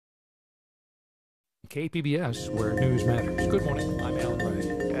KPBS, where news matters. Good morning. I'm Alan Ray.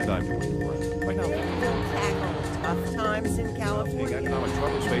 And I'm Dwayne Warren. Right now, Tough times in California. economic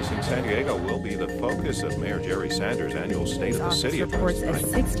troubles facing San Diego will be the focus of Mayor Jerry Sanders' annual State of the City address. Reports a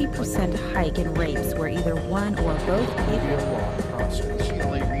 60% hike in rapes where either one or both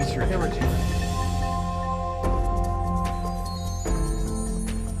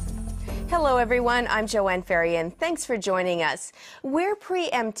Hello everyone, I'm Joanne Ferry and thanks for joining us. We're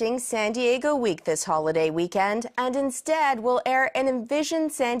preempting San Diego Week this holiday weekend and instead we'll air an Envision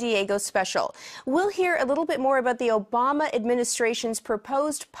San Diego special. We'll hear a little bit more about the Obama administration's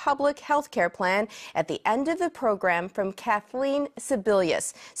proposed public health care plan at the end of the program from Kathleen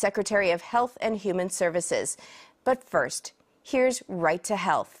Sebelius, Secretary of Health and Human Services. But first, here's Right to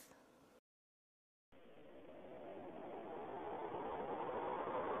Health.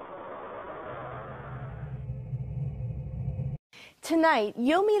 Tonight,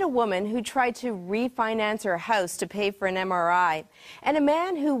 you'll meet a woman who tried to refinance her house to pay for an MRI, and a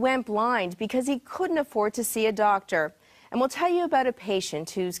man who went blind because he couldn't afford to see a doctor. And we'll tell you about a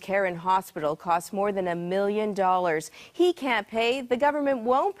patient whose care in hospital costs more than $1 million. He can't pay, the government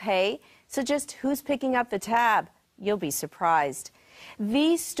won't pay, so just who's picking up the tab? You'll be surprised.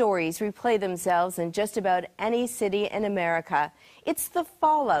 These stories replay themselves in just about any city in America. It's the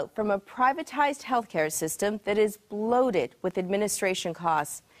fallout from a privatized healthcare system that is bloated with administration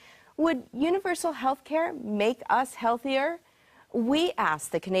costs. Would universal healthcare make us healthier? We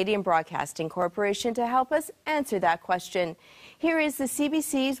asked the Canadian Broadcasting Corporation to help us answer that question. Here is the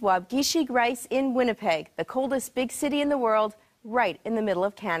CBC's Wabgishig Rice in Winnipeg, the coldest big city in the world, right in the middle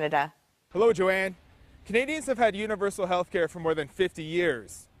of Canada. Hello, Joanne. Canadians have had universal health care for more than 50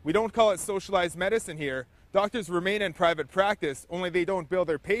 years. We don't call it socialized medicine here. Doctors remain in private practice, only they don't bill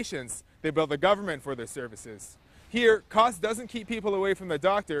their patients, they bill the government for their services. Here, cost doesn't keep people away from the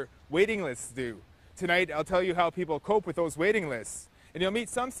doctor, waiting lists do. Tonight, I'll tell you how people cope with those waiting lists. And you'll meet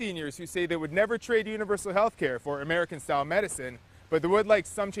some seniors who say they would never trade universal health care for American-style medicine, but they would like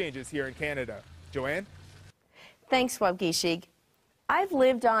some changes here in Canada. Joanne? Thanks, Wabgishig. I've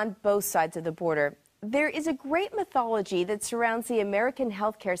lived on both sides of the border. There is a great mythology that surrounds the American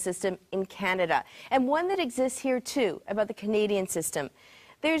healthcare system in Canada, and one that exists here too, about the Canadian system.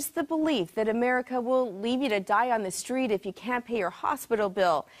 There's the belief that America will leave you to die on the street if you can't pay your hospital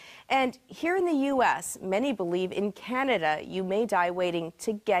bill. And here in the U.S., many believe in Canada you may die waiting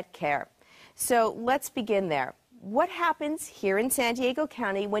to get care. So let's begin there. What happens here in San Diego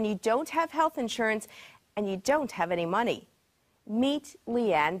County when you don't have health insurance and you don't have any money? Meet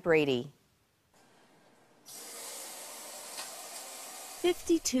Leanne Brady.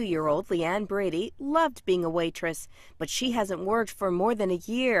 52-year-old Leanne Brady loved being a waitress, but she hasn't worked for more than a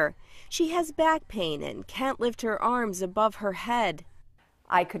year. She has back pain and can't lift her arms above her head.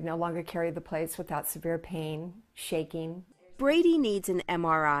 I could no longer carry the plates without severe pain, shaking. Brady needs an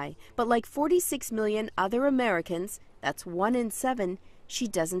MRI, but like 46 million other Americans, that's 1 in 7, she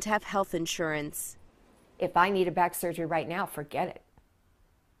doesn't have health insurance. If I need a back surgery right now, forget it.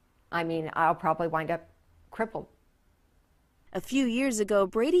 I mean, I'll probably wind up crippled. A few years ago,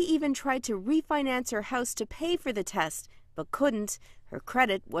 Brady even tried to refinance her house to pay for the test, but couldn't. Her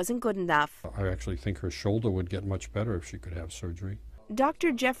credit wasn't good enough. I actually think her shoulder would get much better if she could have surgery.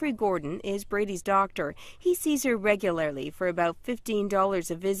 Dr. Jeffrey Gordon is Brady's doctor. He sees her regularly for about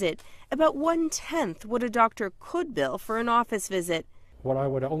 $15 a visit, about 1/10 what a doctor could bill for an office visit. What I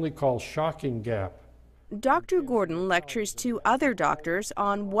would only call shocking gap. Dr. Gordon lectures to other doctors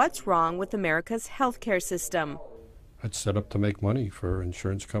on what's wrong with America's healthcare system. It's set up to make money for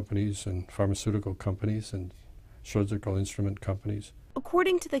insurance companies and pharmaceutical companies and surgical instrument companies.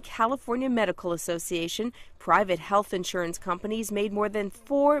 According to the California Medical Association, private health insurance companies made more than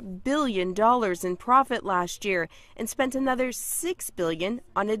 $4 billion in profit last year and spent another $6 billion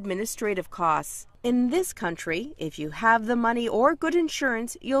on administrative costs. In this country, if you have the money or good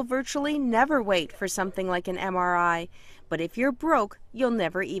insurance, you'll virtually never wait for something like an MRI. But if you're broke, you'll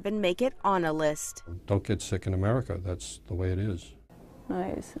never even make it on a list. Don't get sick in America. That's the way it is.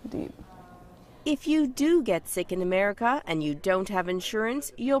 Nice and deep. If you do get sick in America and you don't have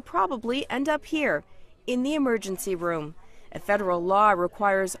insurance, you'll probably end up here, in the emergency room. A federal law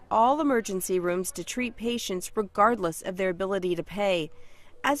requires all emergency rooms to treat patients regardless of their ability to pay.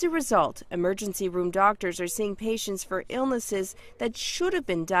 As a result, emergency room doctors are seeing patients for illnesses that should have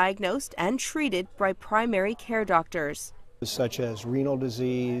been diagnosed and treated by primary care doctors. Such as renal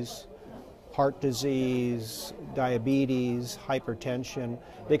disease, heart disease, diabetes, hypertension.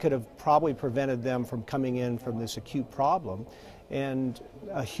 They could have probably prevented them from coming in from this acute problem and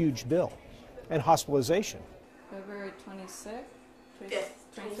a huge bill and hospitalization. February 25th.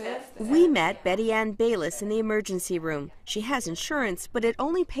 We met Betty Ann Bayless in the emergency room. She has insurance, but it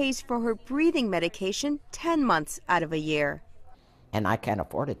only pays for her breathing medication 10 months out of a year. And I can't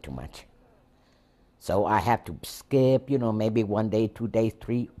afford it too much. So I have to skip, maybe 1 day, 2 days,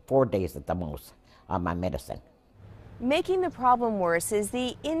 3, 4 days at the most on my medicine. Making the problem worse is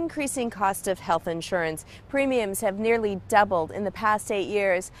the increasing cost of health insurance. Premiums have nearly doubled in the past 8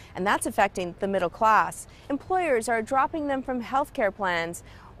 years, and that's affecting the middle class. Employers are dropping them from health care plans,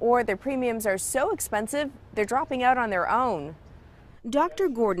 or their premiums are so expensive, they're dropping out on their own. Dr.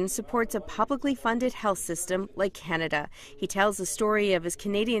 Gordon supports a publicly funded health system like Canada. He tells the story of his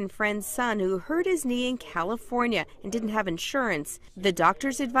Canadian friend's son who hurt his knee in California and didn't have insurance. The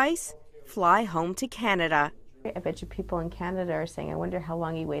doctor's advice? Fly home to Canada. I bet you people in Canada are saying, I wonder how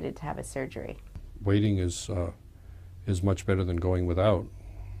long he waited to have a surgery. Waiting is much better than going without,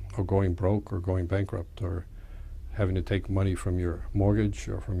 or going broke, or going bankrupt, or having to take money from your mortgage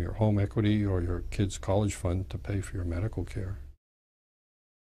or from your home equity or your kid's college fund to pay for your medical care.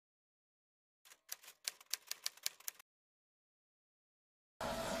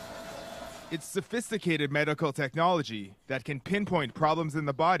 It's sophisticated medical technology that can pinpoint problems in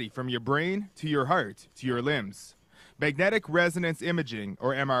the body from your brain to your heart to your limbs. Magnetic resonance imaging,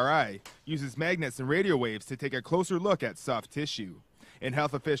 or MRI, uses magnets and radio waves to take a closer look at soft tissue. And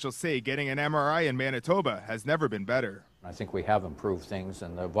health officials say getting an MRI in Manitoba has never been better. I think we have improved things,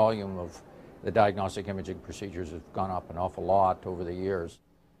 and the volume of the diagnostic imaging procedures has gone up an awful lot over the years.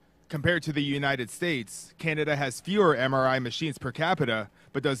 Compared to the United States, Canada has fewer MRI machines per capita,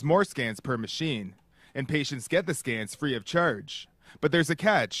 but does more scans per machine. And patients get the scans free of charge. But there's a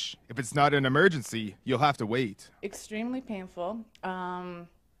catch. If it's not an emergency, you'll have to wait. Extremely painful.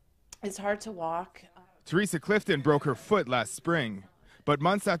 It's hard to walk. Teresa Clifton broke her foot last spring. But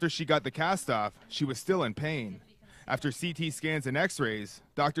months after she got the cast off, she was still in pain. After CT scans and x-rays,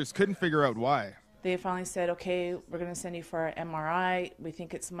 doctors couldn't figure out why. They finally said, okay, we're going to send you for an MRI. We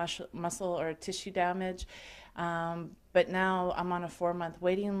think it's muscle or tissue damage. But now I'm on a 4-month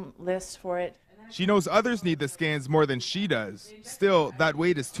waiting list for it. She knows others need the scans more than she does. Still, that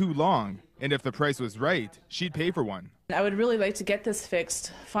wait is too long. And if the price was right, she'd pay for one. I would really like to get this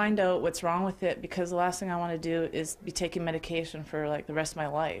fixed, find out what's wrong with it, because the last thing I want to do is be taking medication for like the rest of my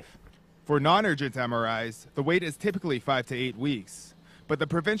life. For non-urgent MRIs, the wait is typically 5 to 8 weeks. But the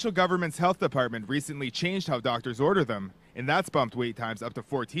provincial government's health department recently changed how doctors order them, and that's bumped wait times up to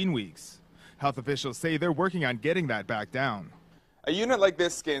 14 weeks. Health officials say they're working on getting that back down. A unit like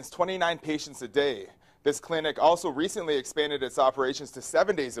this scans 29 patients a day. This clinic also recently expanded its operations to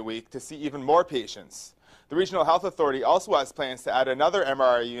 7 days a week to see even more patients. The Regional Health Authority also has plans to add another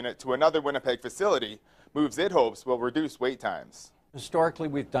MRI unit to another Winnipeg facility, moves it hopes will reduce wait times. Historically,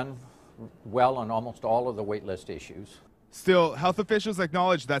 we've done well on almost all of the wait list issues. Still, health officials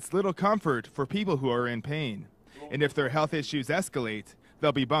acknowledge that's little comfort for people who are in pain. And if their health issues escalate,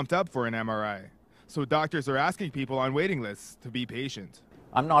 they'll be bumped up for an MRI. So doctors are asking people on waiting lists to be patient.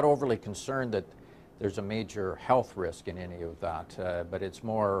 I'm not overly concerned that there's a major health risk in any of that, but it's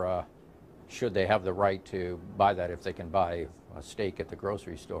more should they have the right to buy that if they can buy a steak at the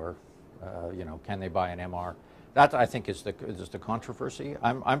grocery store, can they buy an MR? That, I think, is the controversy.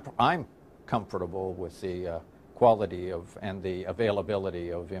 I'm comfortable with the quality of and the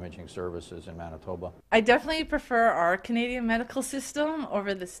availability of imaging services in Manitoba. I definitely prefer our Canadian medical system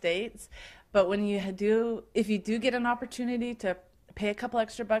over the States, but when if you do get an opportunity to pay a couple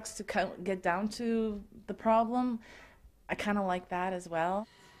extra bucks to get down to the problem, I kind of like that as well.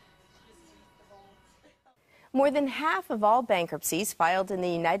 More than half of all bankruptcies filed in the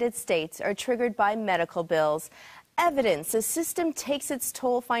United States are triggered by medical bills. Evidence the system takes its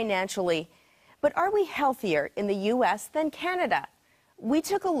toll financially. But are we healthier in the U.S. than Canada? We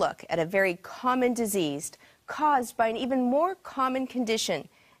took a look at a very common disease caused by an even more common condition,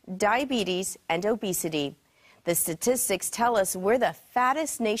 diabetes and obesity. The statistics tell us we're the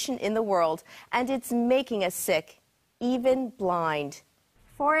fattest nation in the world, and it's making us sick, even blind.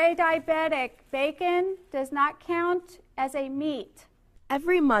 For a diabetic, bacon does not count as a meat.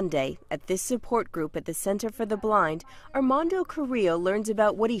 Every Monday at this support group at the Center for the Blind, Armando Carrillo learns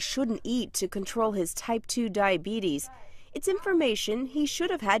about what he shouldn't eat to control his type 2 diabetes. It's information he should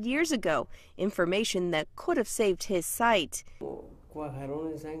have had years ago, information that could have saved his sight.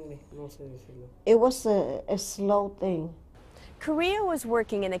 It was a slow thing. Carrillo was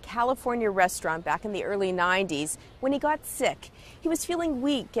working in a California restaurant back in the early 90s when he got sick. He was feeling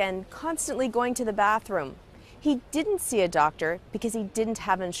weak and constantly going to the bathroom. He didn't see a doctor because he didn't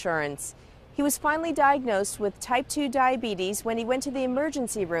have insurance. He was finally diagnosed with type 2 diabetes when he went to the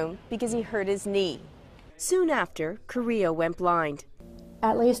emergency room because he hurt his knee. Soon after, Carrillo went blind.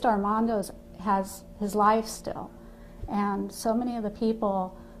 at least Armando has his life still. And so many of the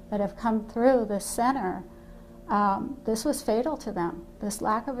people that have come through this center, this was fatal to them, this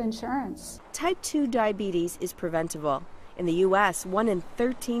lack of insurance. Type 2 diabetes is preventable. In the U.S., 1 in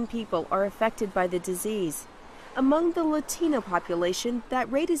 13 people are affected by the disease. Among the Latino population,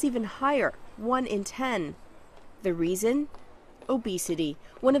 that rate is even higher, 1 in 10. The reason? Obesity,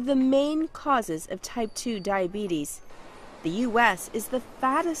 one of the main causes of type 2 diabetes. The U.S. is the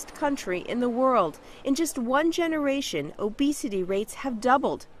fattest country in the world. In just one generation, obesity rates have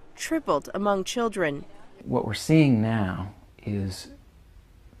doubled, tripled among children. What we're seeing now is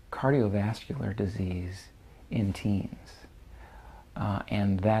cardiovascular disease in teens,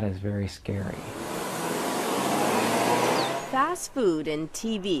 and that is very scary. Fast food and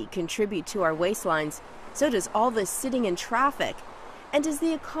TV contribute to our waistlines. So does all this sitting in traffic. And as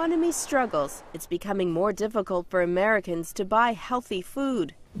the economy struggles, it's becoming more difficult for Americans to buy healthy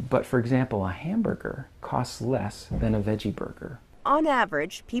food. But for example, a hamburger costs less than a veggie burger. On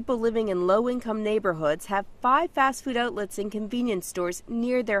average, people living in low-income neighborhoods have 5 fast food outlets and convenience stores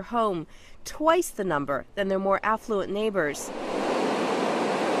near their home, twice the number than their more affluent neighbors.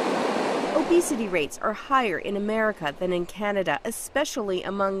 Obesity rates are higher in America than in Canada, especially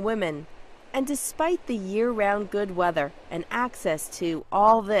among women. And despite the year-round good weather and access to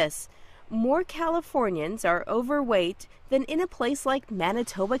all this, more Californians are overweight than in a place like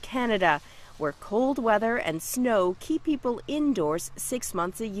Manitoba, Canada, where cold weather and snow keep people indoors 6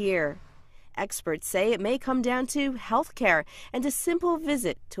 months a year. Experts say it may come down to health care and a simple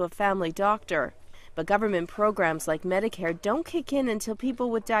visit to a family doctor. But government programs like Medicare don't kick in until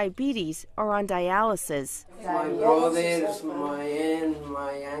people with diabetes are on dialysis. My brothers, my aunt,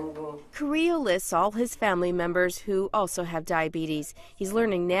 my uncle. Carrillo lists all his family members who also have diabetes. He's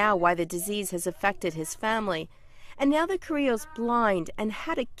learning now why the disease has affected his family. And now that Carrillo's blind and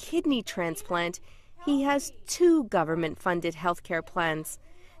had a kidney transplant, he has 2 government-funded healthcare plans.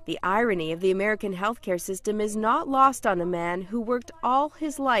 The irony of the American healthcare system is not lost on a man who worked all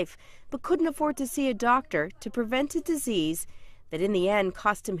his life but couldn't afford to see a doctor to prevent a disease that in the end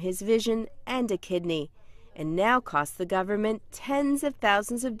cost him his vision and a kidney, and now costs the government tens of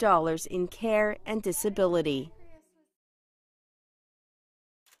thousands of dollars in care and disability.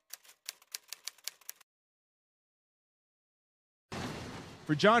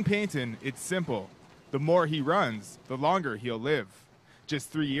 For John Payton, it's simple. The more he runs, the longer he'll live. Just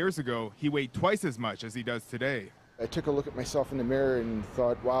 3 years ago, he weighed twice as much as he does today. I took a look at myself in the mirror and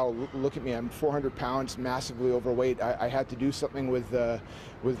thought, wow, look at me, I'm 400 pounds, massively overweight. I had to do something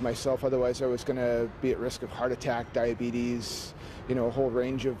with myself, otherwise I was going to be at risk of heart attack, diabetes, a whole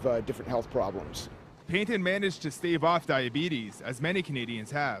range of different health problems. Payton managed to stave off diabetes, as many Canadians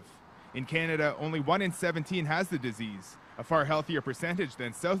have. In Canada, only 1 in 17 has the disease, a far healthier percentage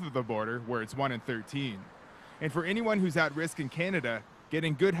than south of the border, where it's 1 in 13. And for anyone who's at risk in Canada,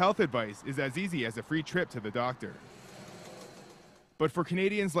 getting good health advice is as easy as a free trip to the doctor. But for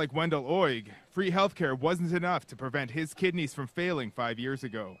Canadians like Wendell Oig, free healthcare wasn't enough to prevent his kidneys from failing 5 years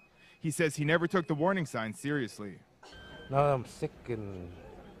ago. He says he never took the warning signs seriously. Now I'm sick and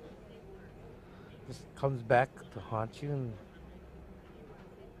this comes back to haunt you. And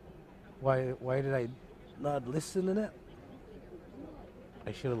why did I not listen to that?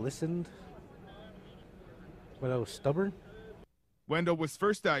 I should have listened when I was stubborn. Wendell was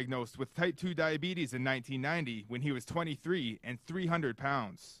first diagnosed with type 2 diabetes in 1990 when he was 23 and 300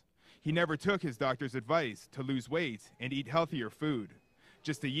 pounds. He never took his doctor's advice to lose weight and eat healthier food.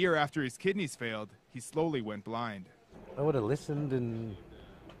 Just a year after his kidneys failed, he slowly went blind. I would have listened and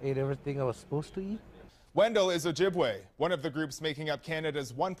ate everything I was supposed to eat. Wendell is Ojibwe, one of the groups making up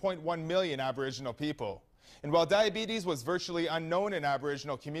Canada's 1.1 million Aboriginal people. And while diabetes was virtually unknown in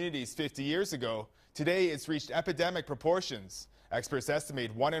Aboriginal communities 50 years ago, today it's reached epidemic proportions. Experts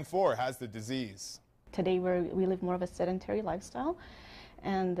estimate 1 in 4 has the disease. Today we live more of a sedentary lifestyle,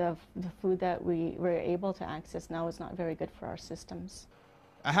 and the food that we're able to access now is not very good for our systems.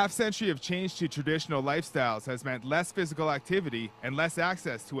 A half-century of change to traditional lifestyles has meant less physical activity and less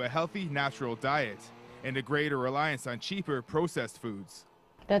access to a healthy, natural diet, and a greater reliance on cheaper, processed foods.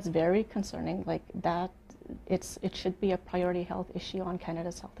 That's very concerning. Like that, it should be a priority health issue on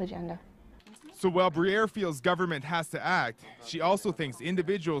Canada's health agenda. So while Briere feels government has to act, she also thinks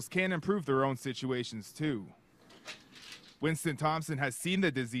individuals can improve their own situations too. Winston Thompson has seen the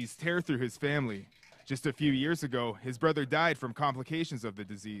disease tear through his family. Just a few years ago, his brother died from complications of the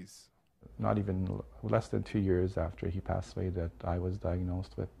disease. Not even less than 2 years after he passed away that I was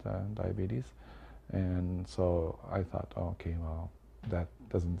diagnosed with diabetes. And so I thought, oh, okay, well, that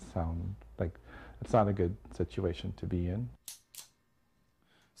doesn't sound like, it's not a good situation to be in.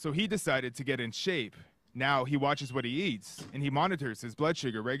 So he decided to get in shape. Now he watches what he eats, and he monitors his blood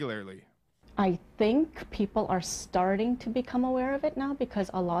sugar regularly. I think people are starting to become aware of it now because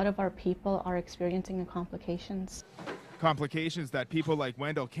a lot of our people are experiencing complications. Complications that people like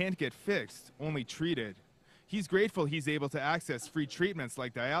Wendell can't get fixed, only treated. He's grateful he's able to access free treatments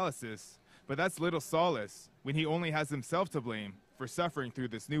like dialysis, but that's little solace when he only has himself to blame for suffering through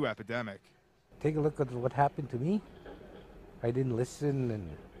this new epidemic. Take a look at what happened to me. I didn't listen, and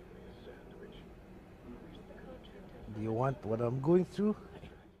do you want what I'm going through?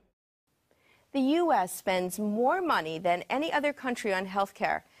 The U.S. spends more money than any other country on health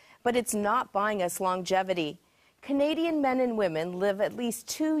care, but it's not buying us longevity. Canadian men and women live at least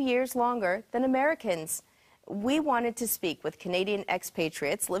 2 years longer than Americans. We wanted to speak with Canadian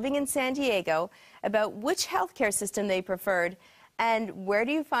expatriates living in San Diego about which healthcare system they preferred and where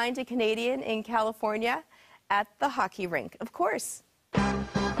do you find a Canadian in California? At the hockey rink, of course.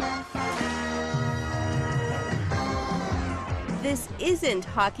 This isn't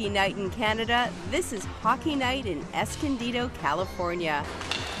Hockey Night in Canada. This is Hockey Night in Escondido, California.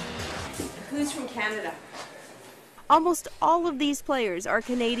 Who's from Canada? Almost all of these players are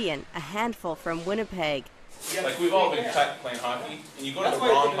Canadian, a handful from Winnipeg. Like, we've all been cut playing hockey, and you go to the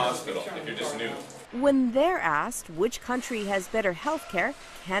wrong hospital if you're just new. When they're asked which country has better health care,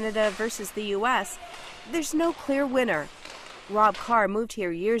 Canada versus the U.S., there's no clear winner. Rob Carr moved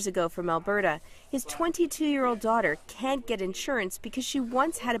here years ago from Alberta. His 22-year-old daughter can't get insurance because she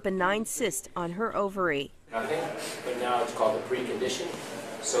once had a benign cyst on her ovary. Nothing, but now it's called a precondition,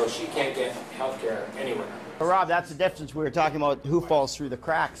 so she can't get health care anywhere. Rob, that's the difference. We were talking about who falls through the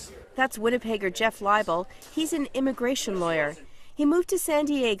cracks. That's Winnipegger Jeff Leibel. He's an immigration lawyer. He moved to San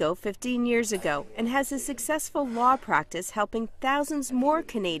Diego 15 years ago and has a successful law practice helping thousands more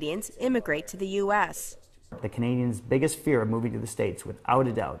Canadians immigrate to the U.S. The Canadians' biggest fear of moving to the States, without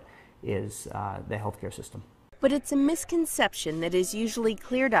a doubt, is the healthcare system. But it's a misconception that is usually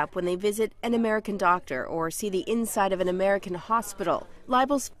cleared up when they visit an American doctor or see the inside of an American hospital.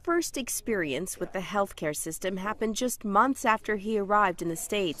 Leibel's first experience with the healthcare system happened just months after he arrived in the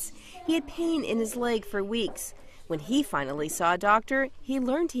States. He had pain in his leg for weeks. When he finally saw a doctor, he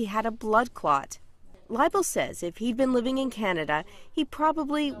learned he had a blood clot. Leibel says if he'd been living in Canada, he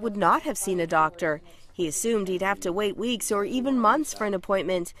probably would not have seen a doctor. He assumed he'd have to wait weeks or even months for an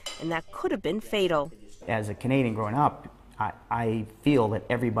appointment, and that could have been fatal. As a Canadian growing up, I feel that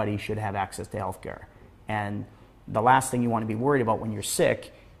everybody should have access to health care. And the last thing you want to be worried about when you're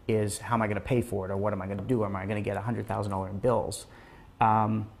sick is how am I going to pay for it, or what am I going to do? Am I going to get $100,000 in bills?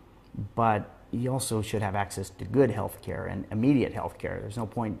 But you also should have access to good health care and immediate health care. There's no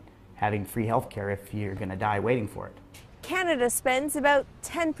point having free health care if you're going to die waiting for it. Canada spends about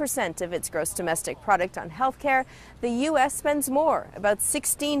 10% of its gross domestic product on health care. The U.S. spends more, about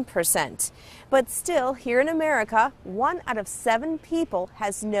 16%. But still, here in America, 1 out of 7 people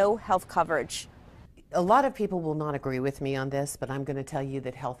has no health coverage. A lot of people will not agree with me on this, but I'm going to tell you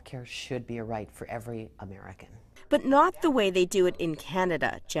that health care should be a right for every American. But not the way they do it in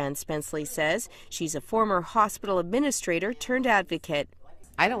Canada, Jan Spenceley says. She's a former hospital administrator turned advocate.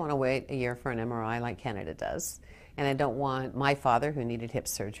 I don't want to wait a year for an MRI like Canada does. And I don't want my father, who needed hip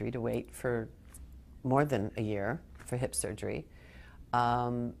surgery, to wait for more than a year for hip surgery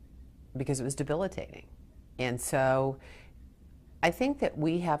because it was debilitating. And so I think that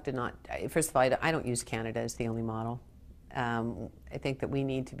we have to not, first of all, I don't use Canada as the only model. I think that we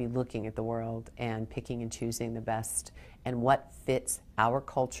need to be looking at the world and picking and choosing the best and what fits our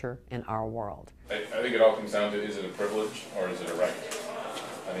culture and our world. I think it all comes down to, is it a privilege or is it a right?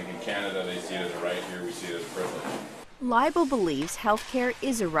 I think in Canada they see it as a right, here we see it as a privilege. Leibel believes health care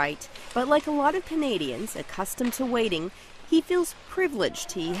is a right, but like a lot of Canadians accustomed to waiting, he feels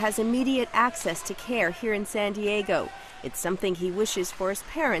privileged he has immediate access to care here in San Diego. It's something he wishes for his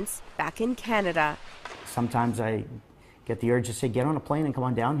parents back in Canada. Sometimes I get the urge to say, get on a plane and come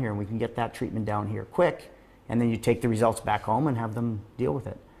on down here and we can get that treatment down here quick. And then you take the results back home and have them deal with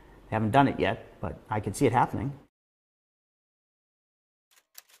it. They haven't done it yet, but I can see it happening.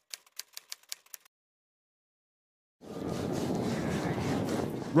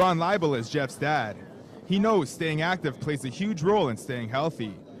 Ron Leibel is Jeff's dad. He knows staying active plays a huge role in staying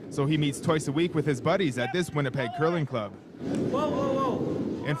healthy, so he meets twice a week with his buddies at this Winnipeg curling club. Whoa, whoa,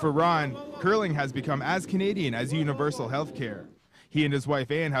 whoa. And for Ron, curling has become as Canadian as universal health care. He and his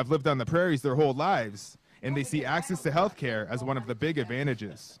wife Anne have lived on the prairies their whole lives, and they see access to health care as one of the big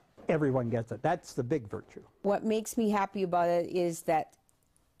advantages. Everyone gets it. That's the big virtue. What makes me happy about it is that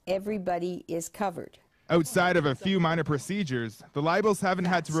everybody is covered. Outside of a few minor procedures, the Leibels haven't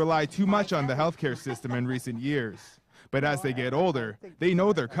had to rely too much on the healthcare system in recent years. But as they get older, they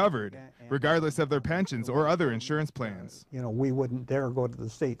know they're covered, regardless of their pensions or other insurance plans. You know, we wouldn't dare go to the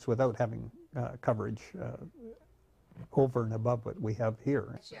States without having coverage over and above what we have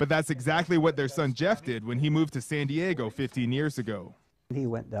here. But that's exactly what their son Jeff did when he moved to San Diego 15 years ago. He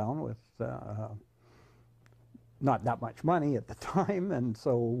went down with not that much money at the time, and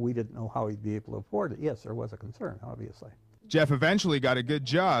so we didn't know how he'd be able to afford it. Yes, there was a concern, obviously. Jeff eventually got a good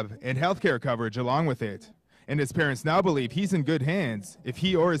job and health care coverage along with it. And his parents now believe he's in good hands if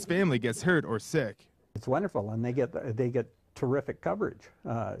he or his family gets hurt or sick. It's wonderful, and they get terrific coverage.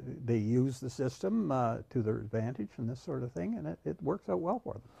 They use the system to their advantage and this sort of thing, and it works out well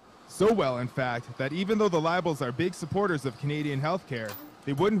for them. So well, in fact, that even though the Libels are big supporters of Canadian health care,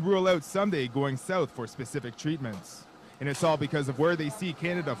 they wouldn't rule out someday going south for specific treatments. And it's all because of where they see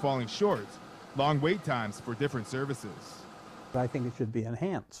Canada falling short, long wait times for different services. I think it should be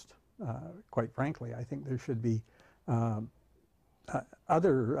enhanced. Quite frankly, I think there should be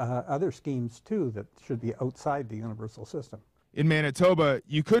other schemes too that should be outside the universal system. In Manitoba,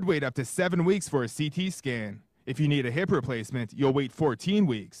 you could wait up to 7 weeks for a CT scan. If you need a hip replacement, you'll wait 14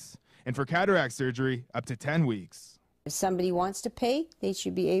 weeks. And for cataract surgery, up to 10 weeks. If somebody wants to pay, they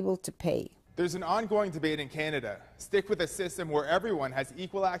should be able to pay. There's an ongoing debate in Canada. Stick with a system where everyone has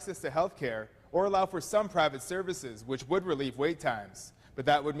equal access to health care, or allow for some private services, which would relieve wait times. But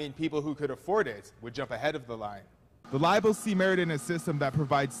that would mean people who could afford it would jump ahead of the line. The Libels see merit in a system that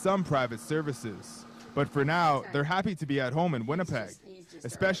provides some private services. But for now, they're happy to be at home in Winnipeg,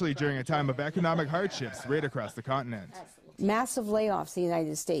 especially during a time of economic hardships right across the continent. Massive layoffs in the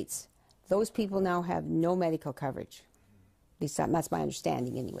United States. Those people now have no medical coverage. At least that's my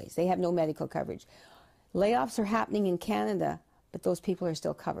understanding anyways. They have no medical coverage. Layoffs are happening in Canada, but those people are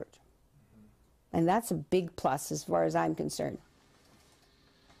still covered. And that's a big plus as far as I'm concerned.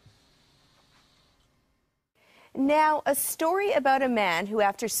 Now, a story about a man who,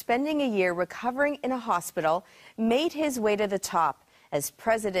 after spending a year recovering in a hospital, made his way to the top as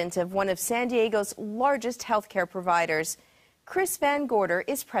president of one of San Diego's largest healthcare providers. Chris Van Gorder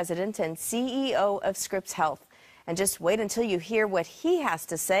is president and CEO of Scripps Health. And just wait until you hear what he has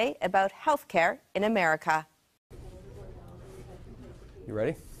to say about healthcare in America. You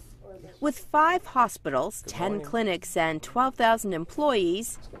ready? With 5 hospitals, 10 clinics, and 12,000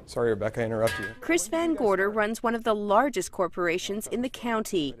 employees, Sorry, Rebecca, I interrupted you. Chris Van Gorder runs one of the largest corporations in the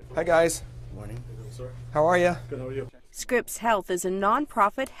county. Hi, guys. Morning. How are you? Good, how are you? Scripps Health is a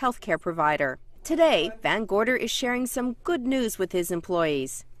non-profit healthcare provider. Today, Van Gorder is sharing some good news with his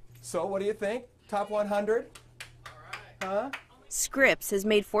employees. So, what do you think? Top 100? Huh? Scripps has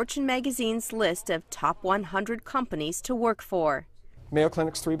made Fortune magazine's list of top 100 companies to work for. Mayo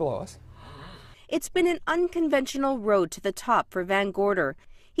Clinic's 3 below us. It's been an unconventional road to the top for Van Gorder.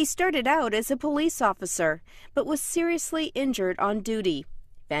 He started out as a police officer, but was seriously injured on duty.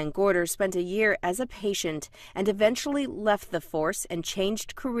 Van Gorder spent a year as a patient and eventually left the force and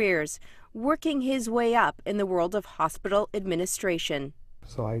changed careers, working his way up in the world of hospital administration.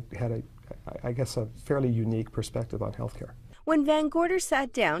 So I had I guess, a fairly unique perspective on healthcare. When Van Gorder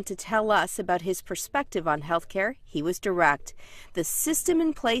sat down to tell us about his perspective on healthcare, he was direct. The system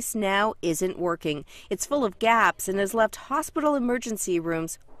in place now isn't working. It's full of gaps and has left hospital emergency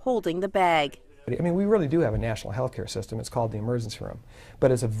rooms holding the bag. I mean, we really do have a national healthcare system. It's called the emergency room,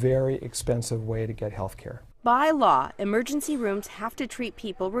 but it's a very expensive way to get healthcare. By law, emergency rooms have to treat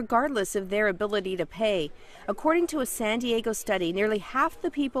people regardless of their ability to pay. According to a San Diego study, nearly half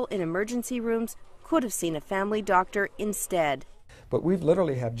the people in emergency rooms could have seen a family doctor instead. But we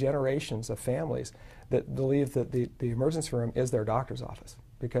literally have generations of families that believe that the emergency room is their doctor's office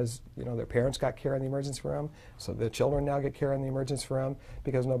because, you know, their parents got care in the emergency room, so the children now get care in the emergency room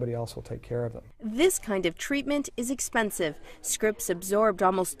because nobody else will take care of them. This kind of treatment is expensive. Scripps absorbed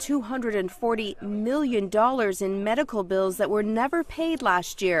almost $240 million in medical bills that were never paid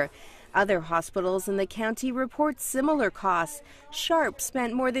last year. Other hospitals in the county report similar costs. Sharp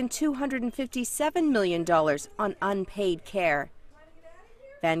spent more than $257 million on unpaid care.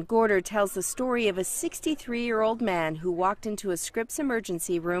 Van Gorder tells the story of a 63-year-old man who walked into a Scripps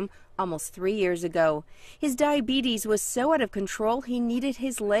emergency room almost 3 years ago. His diabetes was so out of control he needed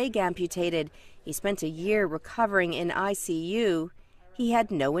his leg amputated. He spent a year recovering in ICU. He had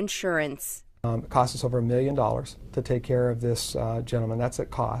no insurance. It cost us over $1 million to take care of this gentleman. That's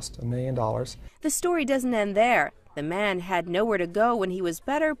at cost, $1 million. The story doesn't end there. The man had nowhere to go when he was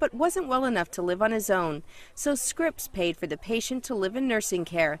better, but wasn't well enough to live on his own. So Scripps paid for the patient to live in nursing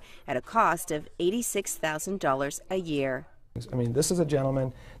care at a cost of $86,000 a year. I mean, this is a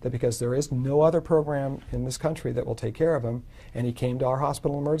gentleman that, because there is no other program in this country that will take care of him, and he came to our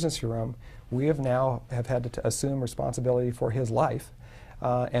hospital emergency room, we have now had to assume responsibility for his life,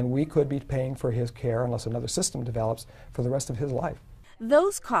 and we could be paying for his care, unless another system develops, for the rest of his life.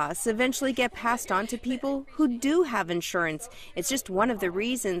 Those costs eventually get passed on to people who do have insurance. It's just one of the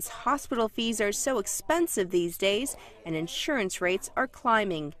reasons hospital fees are so expensive these days and insurance rates are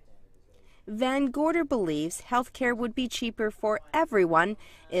climbing. Van Gorder believes health care would be cheaper for everyone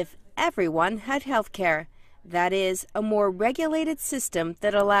if everyone had health care. That is, a more regulated system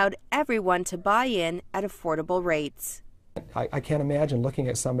that allowed everyone to buy in at affordable rates. I can't imagine looking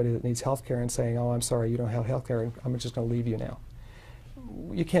at somebody that needs health care and saying, oh, I'm sorry, you don't have health care, and I'm just going to leave you now.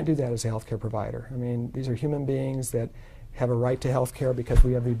 You can't do that as a health care provider. I mean, these are human beings that have a right to health care because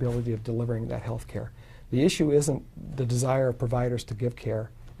we have the ability of delivering that health care. The issue isn't the desire of providers to give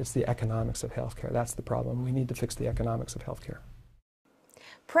care. It's the economics of health care. That's the problem. We need to fix the economics of health care.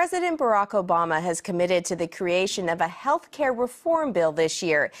 President Barack Obama has committed to the creation of a health care reform bill this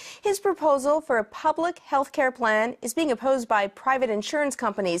year. His proposal for a public health care plan is being opposed by private insurance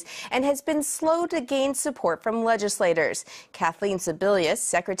companies and has been slow to gain support from legislators. Kathleen Sebelius,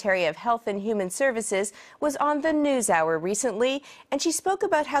 Secretary of Health and Human Services, was on the NewsHour recently, and she spoke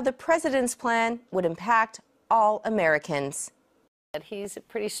about how the president's plan would impact all Americans. He's a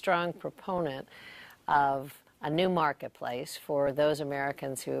pretty strong proponent of a new marketplace for those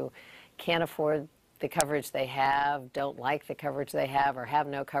Americans who can't afford the coverage they have, don't like the coverage they have, or have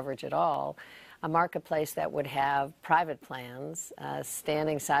no coverage at all. A marketplace that would have private plans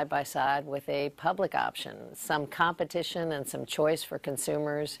standing side by side with a public option. Some competition and some choice for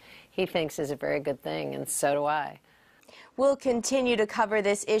consumers, he thinks, is a very good thing, and so do I. We'll continue to cover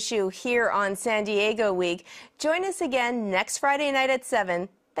this issue here on San Diego Week. Join us again next Friday night at 7.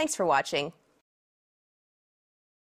 Thanks for watching.